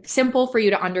simple for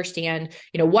you to understand,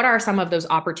 what are some of those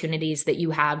opportunities that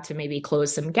you have to maybe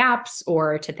close some gaps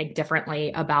or to think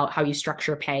differently about how you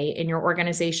structure pay in your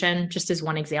organization, just as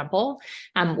one example.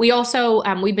 We also,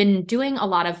 we've been doing a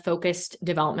lot of focused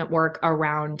development work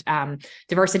around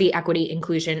diversity, equity,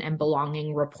 inclusion, and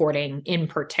belonging reporting in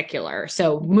particular.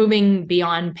 So moving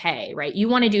beyond pay, right? You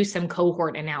want to do some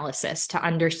cohort analysis to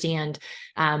understand,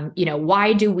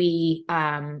 why do we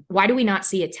not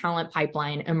see a talent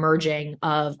pipeline emerging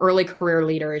of early career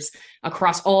leaders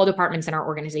across all departments in our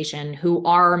organization who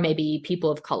are maybe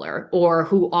people of color or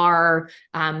who are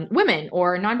women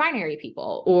or non-binary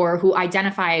people or who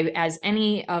identify as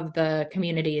any of the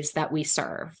communities that we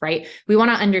serve, right? We want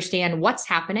to understand what's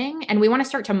happening and we want to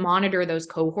start to monitor those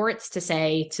cohorts to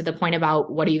say, to the point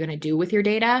about what are you going to do with your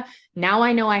data? Now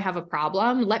I know I have a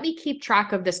problem. Let me keep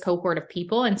track of this cohort of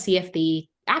people and see if the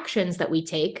actions that we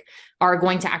take are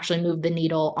going to actually move the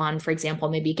needle on, for example,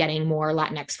 maybe getting more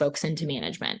Latinx folks into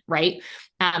management, right?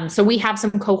 So we have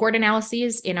some cohort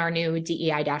analyses in our new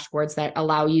DEI dashboards that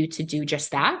allow you to do just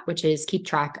that, which is keep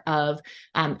track of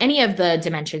any of the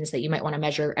dimensions that you might want to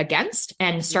measure against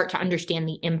and start to understand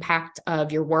the impact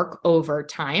of your work over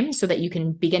time so that you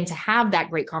can begin to have that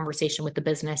great conversation with the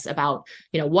business about,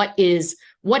 what is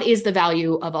the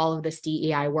value of all of this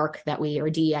DEI work that we, or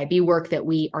DEIB work that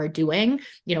we are doing?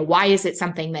 Why is it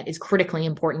something that is critically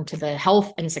important to the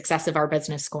health and success of our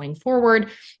business going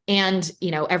forward? And,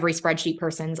 every spreadsheet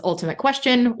person's ultimate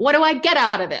question, what do I get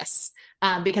out of this?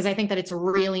 Because I think that it's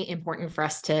really important for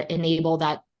us to enable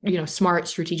that, smart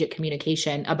strategic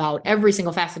communication about every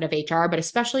single facet of HR, but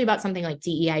especially about something like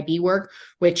DEIB work,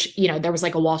 which, there was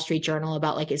like a Wall Street Journal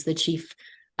about like, is the chief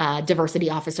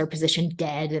diversity officer position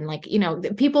dead? And like,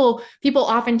 people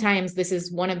oftentimes, this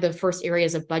is one of the first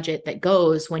areas of budget that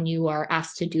goes when you are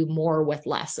asked to do more with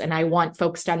less. And I want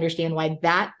folks to understand why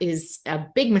that is a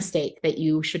big mistake that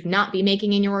you should not be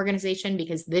making in your organization,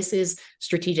 because this is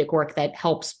strategic work that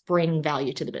helps bring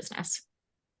value to the business.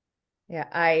 Yeah,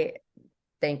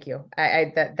 thank you.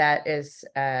 That is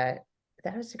a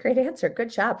great answer.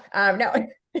 Good job. No,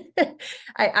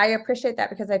 I appreciate that,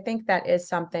 because I think that is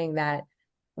something that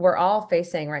we're all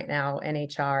facing right now in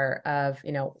HR of,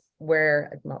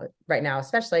 right now,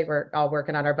 especially we're all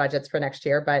working on our budgets for next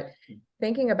year, but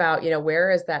thinking about,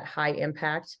 where is that high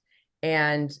impact?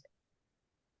 And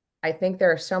I think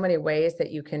there are so many ways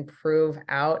that you can prove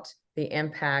out the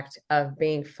impact of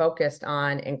being focused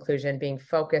on inclusion, being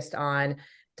focused on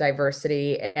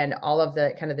diversity, and all of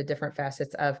the kind of the different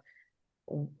facets of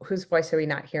whose voice are we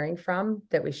not hearing from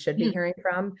that we should be hearing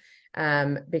from?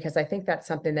 Because I think that's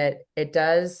something that it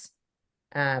does,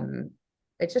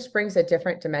 it just brings a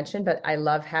different dimension, but I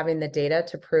love having the data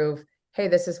to prove, hey,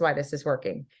 this is why this is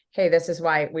working. Hey, this is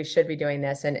why we should be doing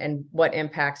this, and what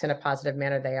impacts in a positive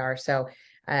manner they are. So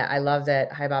I love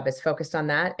that HiBob is focused on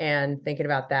that and thinking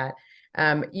about that.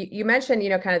 You mentioned,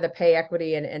 kind of the pay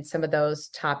equity and some of those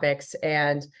topics,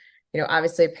 and,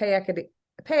 obviously pay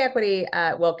equity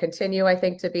will continue, I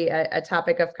think, to be a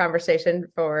topic of conversation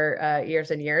for years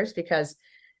and years, because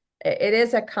it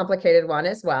is a complicated one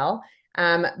as well.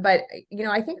 But,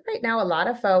 I think right now a lot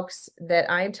of folks that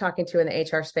I'm talking to in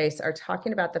the HR space are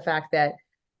talking about the fact that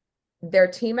their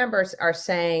team members are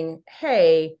saying,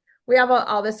 hey, we have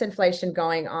all this inflation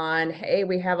going on. Hey,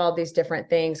 we have all these different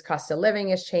things. Cost of living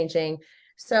is changing.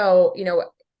 So,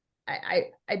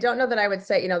 I don't know that I would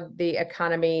say, the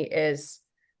economy is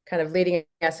kind of leading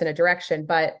us in a direction,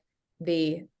 but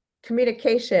the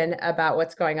communication about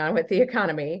what's going on with the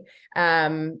economy,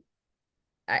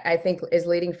 I think is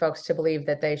leading folks to believe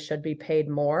that they should be paid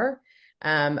more.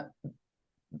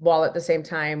 While at the same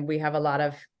time, we have a lot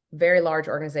of very large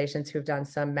organizations who've done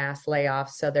some mass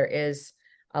layoffs. So there is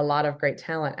a lot of great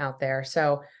talent out there.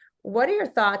 So what are your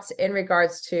thoughts in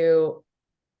regards to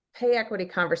pay equity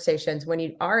conversations when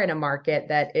you are in a market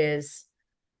that is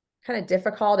kind of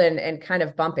difficult and kind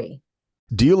of bumpy?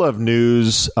 Do you love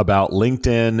news about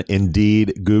LinkedIn,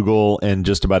 Indeed, Google, and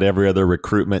just about every other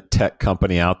recruitment tech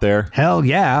company out there? Hell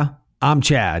yeah. I'm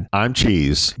Chad. I'm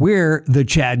Cheese. We're the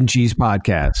Chad and Cheese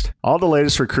Podcast. All the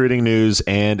latest recruiting news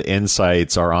and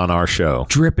insights are on our show.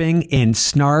 Dripping in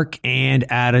snark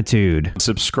and attitude.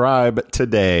 Subscribe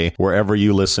today wherever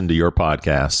you listen to your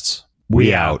podcasts.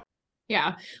 We out.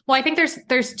 Yeah. Well, I think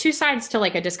there's two sides to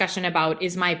like a discussion about,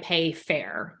 is my pay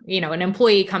fair? You know, an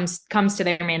employee comes to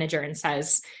their manager and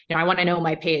says, you know, I want to know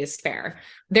my pay is fair.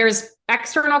 There's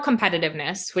external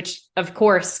competitiveness, which of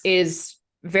course is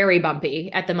very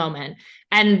bumpy at the moment.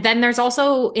 And then there's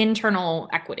also internal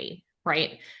equity,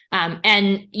 right?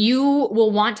 And you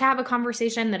will want to have a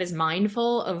conversation that is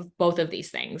mindful of both of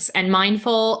these things and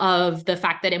mindful of the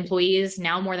fact that employees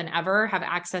now more than ever have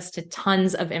access to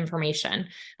tons of information,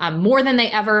 more than they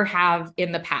ever have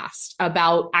in the past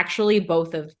about actually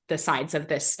both of the sides of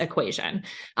this equation.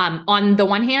 On the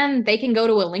one hand, they can go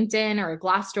to a LinkedIn or a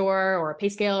Glassdoor or a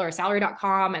Payscale or a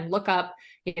salary.com and look up,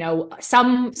 you know,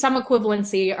 some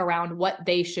equivalency around what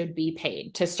they should be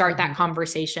paid to start that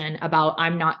conversation about,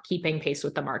 I'm not keeping pace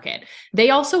with the market.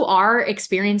 They also are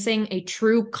experiencing a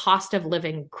true cost of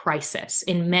living crisis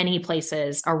in many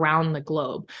places around the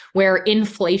globe, where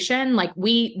inflation, like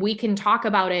we can talk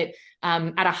about it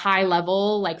at a high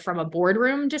level, like from a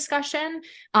boardroom discussion,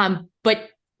 but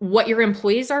what your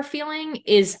employees are feeling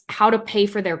is how to pay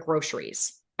for their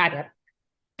groceries at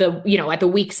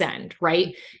the week's end,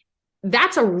 right?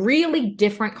 That's a really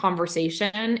different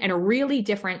conversation and a really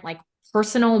different like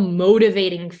personal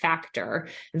motivating factor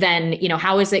than, you know,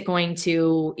 how is it going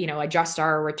to, you know, adjust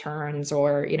our returns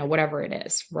or, you know, whatever it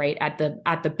is, right? At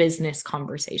the business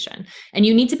conversation. And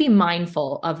you need to be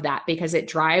mindful of that because it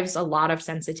drives a lot of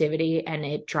sensitivity and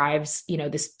it drives, you know,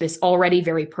 this already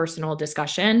very personal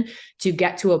discussion to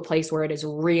get to a place where it is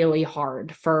really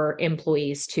hard for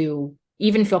employees to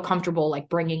even feel comfortable like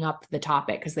bringing up the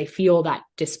topic because they feel that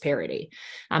disparity.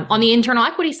 On the internal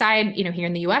equity side, you know, here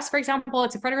in the US, for example,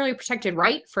 it's a federally protected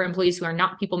right for employees who are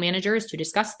not people managers to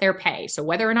discuss their pay. So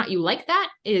whether or not you like that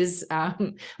is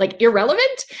like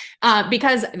irrelevant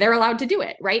because they're allowed to do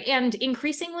it, right? And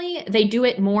increasingly, they do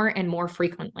it more and more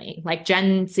frequently. Like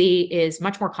Gen Z is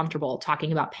much more comfortable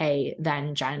talking about pay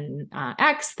than Gen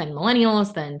X, than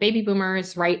millennials, than baby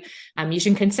boomers, right? You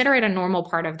should consider it a normal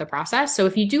part of the process. So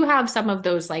if you do have some of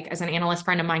those, like as an analyst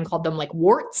friend of mine called them like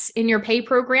warts in your pay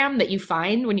program that you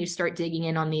find when you start digging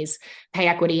in on these pay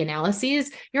equity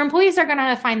analyses, your employees are going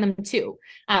to find them too.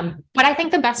 But I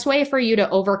think the best way for you to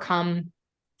overcome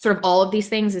sort of all of these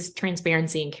things is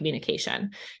transparency and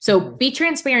communication. So be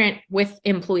transparent with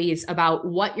employees about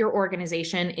what your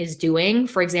organization is doing.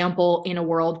 For example, in a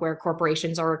world where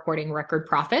corporations are recording record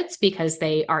profits because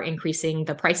they are increasing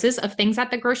the prices of things at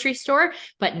the grocery store,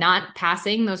 but not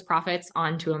passing those profits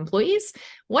on to employees.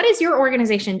 What is your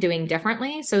organization doing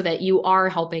differently so that you are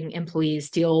helping employees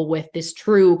deal with this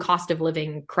true cost of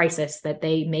living crisis that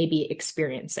they may be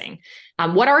experiencing?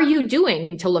 What are you doing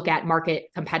to look at market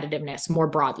competitiveness more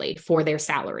broadly for their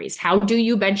salaries? How do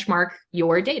you benchmark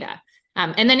your data?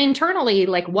 And then internally,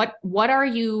 like what are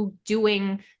you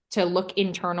doing to look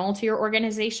internal to your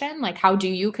organization? Like how do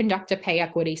you conduct a pay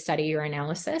equity study or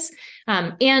analysis?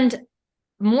 And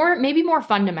maybe more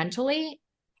fundamentally,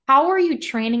 how are you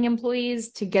training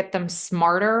employees to get them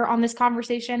smarter on this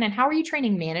conversation? And how are you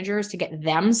training managers to get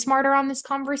them smarter on this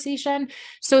conversation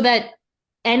so that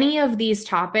any of these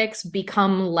topics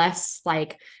become less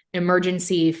like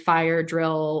emergency fire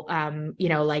drill,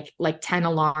 like 10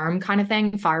 alarm kind of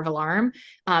thing, fire alarm,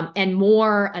 and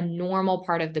more a normal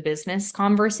part of the business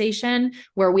conversation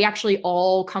where we actually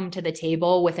all come to the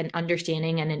table with an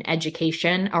understanding and an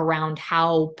education around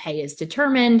how pay is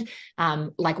determined,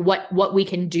 like what we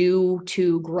can do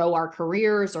to grow our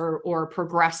careers or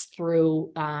progress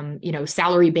through,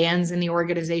 salary bands in the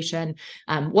organization,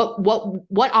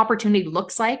 what opportunity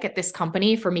looks like at this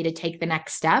company for me to take the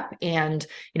next step and,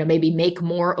 maybe make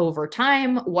more over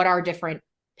time. What are different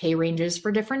pay ranges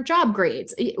for different job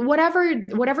grades,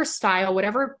 whatever style,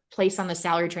 whatever place on the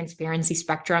salary transparency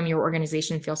spectrum your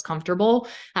organization feels comfortable.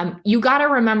 You got to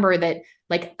remember that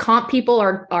like comp people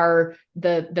are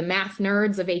the math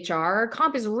nerds of HR.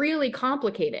 Comp is really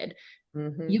complicated.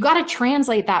 Mm-hmm. You got to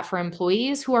translate that for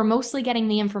employees who are mostly getting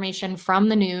the information from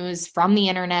the news, from the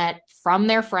internet, from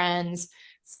their friends,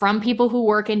 from people who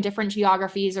work in different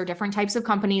geographies or different types of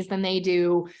companies than they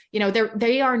do.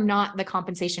 They are not the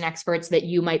compensation experts that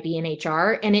you might be in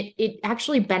HR. And it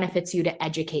actually benefits you to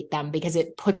educate them because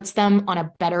it puts them on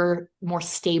a better, more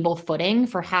stable footing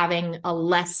for having a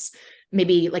less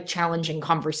maybe like challenging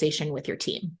conversation with your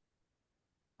team.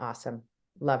 Awesome.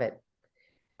 Love it.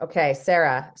 Okay,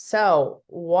 Sarah. So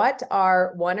what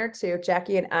are one or two,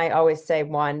 Jackie and I always say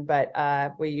one, but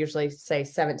we usually say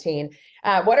 17.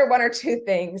 What are one or two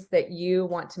things that you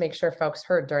want to make sure folks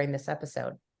heard during this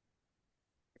episode?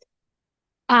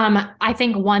 I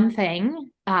think one thing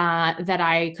that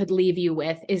I could leave you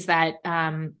with is that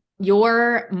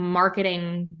your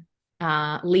marketing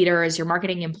leaders, your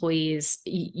marketing employees,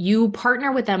 you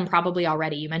partner with them probably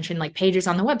already. You mentioned like pages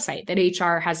on the website that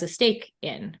HR has a stake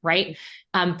in, right?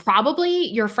 Probably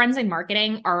your friends in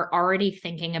marketing are already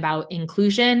thinking about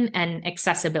inclusion and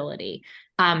accessibility.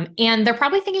 And they're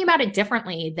probably thinking about it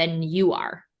differently than you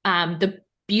are. The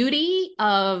beauty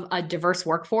of a diverse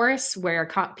workforce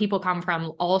where people come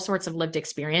from all sorts of lived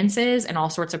experiences and all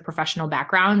sorts of professional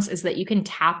backgrounds is that you can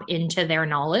tap into their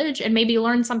knowledge and maybe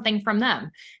learn something from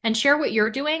them and share what you're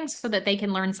doing so that they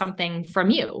can learn something from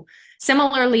you.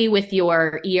 Similarly, with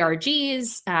your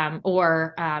ERGs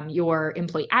or your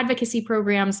employee advocacy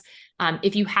programs,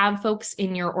 if you have folks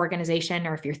in your organization,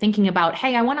 or if you're thinking about,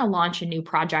 hey, I want to launch a new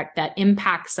project that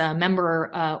impacts a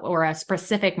member or a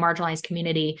specific marginalized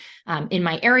community in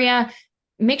my area,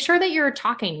 make sure that you're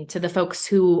talking to the folks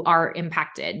who are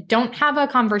impacted. Don't have a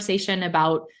conversation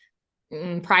about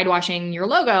pride washing your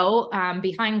logo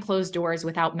behind closed doors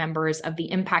without members of the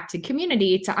impacted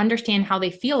community to understand how they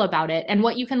feel about it and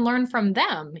what you can learn from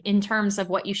them in terms of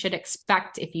what you should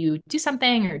expect if you do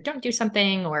something or don't do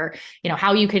something, or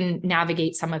how you can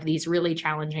navigate some of these really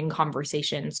challenging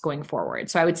conversations going forward.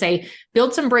 So I would say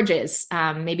build some bridges,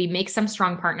 maybe make some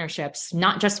strong partnerships,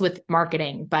 not just with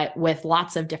marketing, but with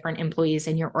lots of different employees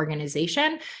in your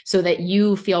organization, so that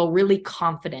you feel really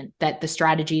confident that the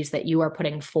strategies that you are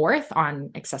putting forth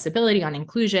on accessibility, on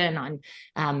inclusion,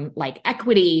 on like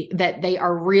equity, that they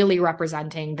are really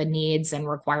representing the needs and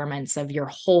requirements of your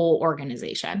whole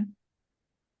organization.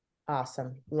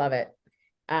 Awesome. Love it.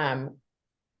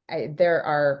 There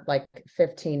are like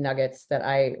 15 nuggets that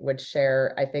I would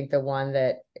share. I think the one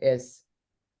that is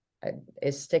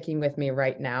sticking with me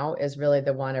right now is really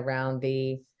the one around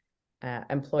the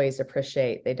employees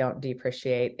appreciate, they don't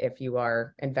depreciate, if you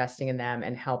are investing in them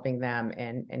and helping them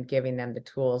and giving them the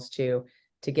tools to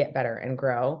get better and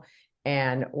grow.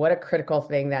 And what a critical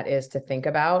thing that is to think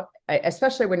about,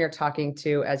 especially when you're talking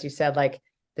to, as you said, like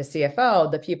the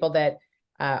CFO, the people that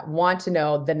want to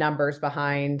know the numbers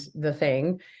behind the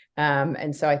thing.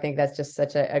 And so I think that's just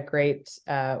such a great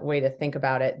way to think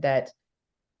about it, that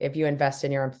if you invest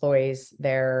in your employees,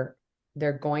 they're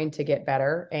going to get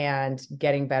better, and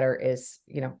getting better is,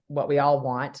 what we all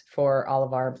want for all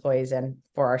of our employees and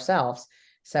for ourselves.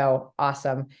 So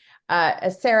awesome.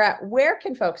 Sarah, where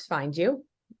can folks find you?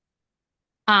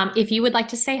 If you would like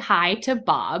to say hi to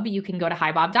Bob, you can go to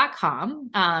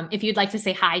hibob.com. If you'd like to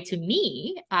say hi to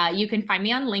me, you can find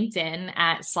me on LinkedIn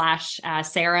at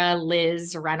 /Sarah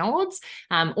Liz Reynolds,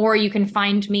 or you can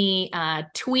find me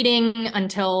tweeting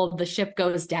until the ship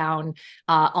goes down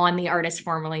on the artist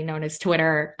formerly known as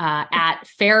Twitter at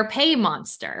Fair Pay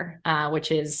Monster,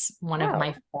 which is one of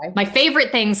my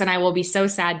favorite things, and I will be so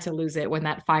sad to lose it when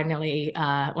that finally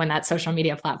when that social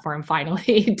media platform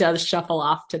finally does shuffle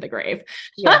off to the grave.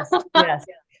 Yes.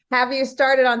 Have you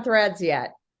started on Threads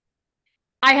yet?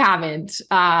 I haven't.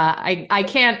 I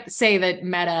can't say that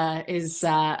Meta is,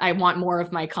 I want more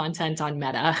of my content on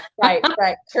Meta. Right.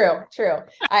 True.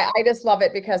 I just love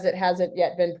it because it hasn't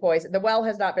yet been poisoned. The well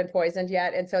has not been poisoned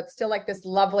yet. And so it's still like this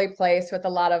lovely place with a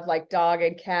lot of like dog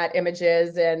and cat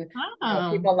images and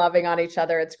people loving on each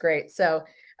other. It's great. So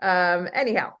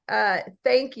anyhow,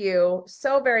 thank you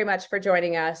so very much for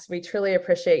joining us. We truly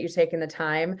appreciate you taking the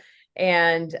time.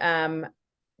 And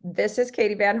this is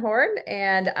Katie Van Horn,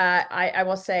 and I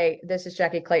will say this is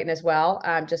Jackie Clayton as well,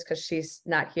 just because she's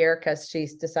not here because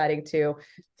she's deciding to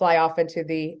fly off into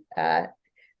the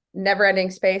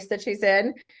never-ending space that she's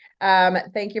in.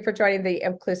 Thank you for joining the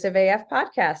Inclusive AF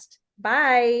podcast.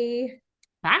 Bye.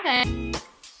 Bye.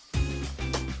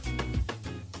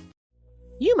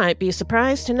 You might be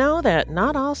surprised to know that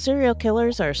not all serial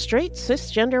killers are straight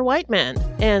cisgender white men,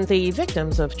 and the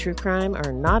victims of true crime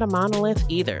are not a monolith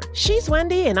either. She's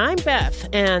Wendy and I'm Beth,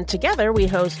 and together we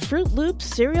host Fruit Loops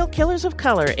Serial Killers of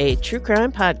Color, a true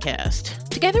crime podcast.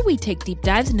 Together we take deep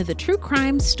dives into the true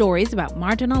crime stories about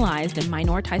marginalized and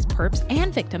minoritized perps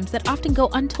and victims that often go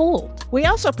untold. We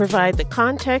also provide the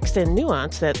context and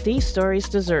nuance that these stories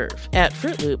deserve. At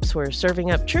Fruit Loops, we're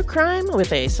serving up true crime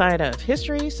with a side of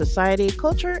history, society,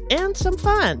 culture, and some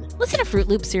fun. Listen to Fruit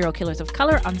Loops Serial Killers of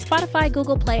Color on Spotify,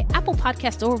 Google Play, Apple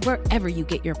Podcasts, or wherever you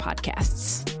get your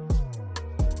podcasts.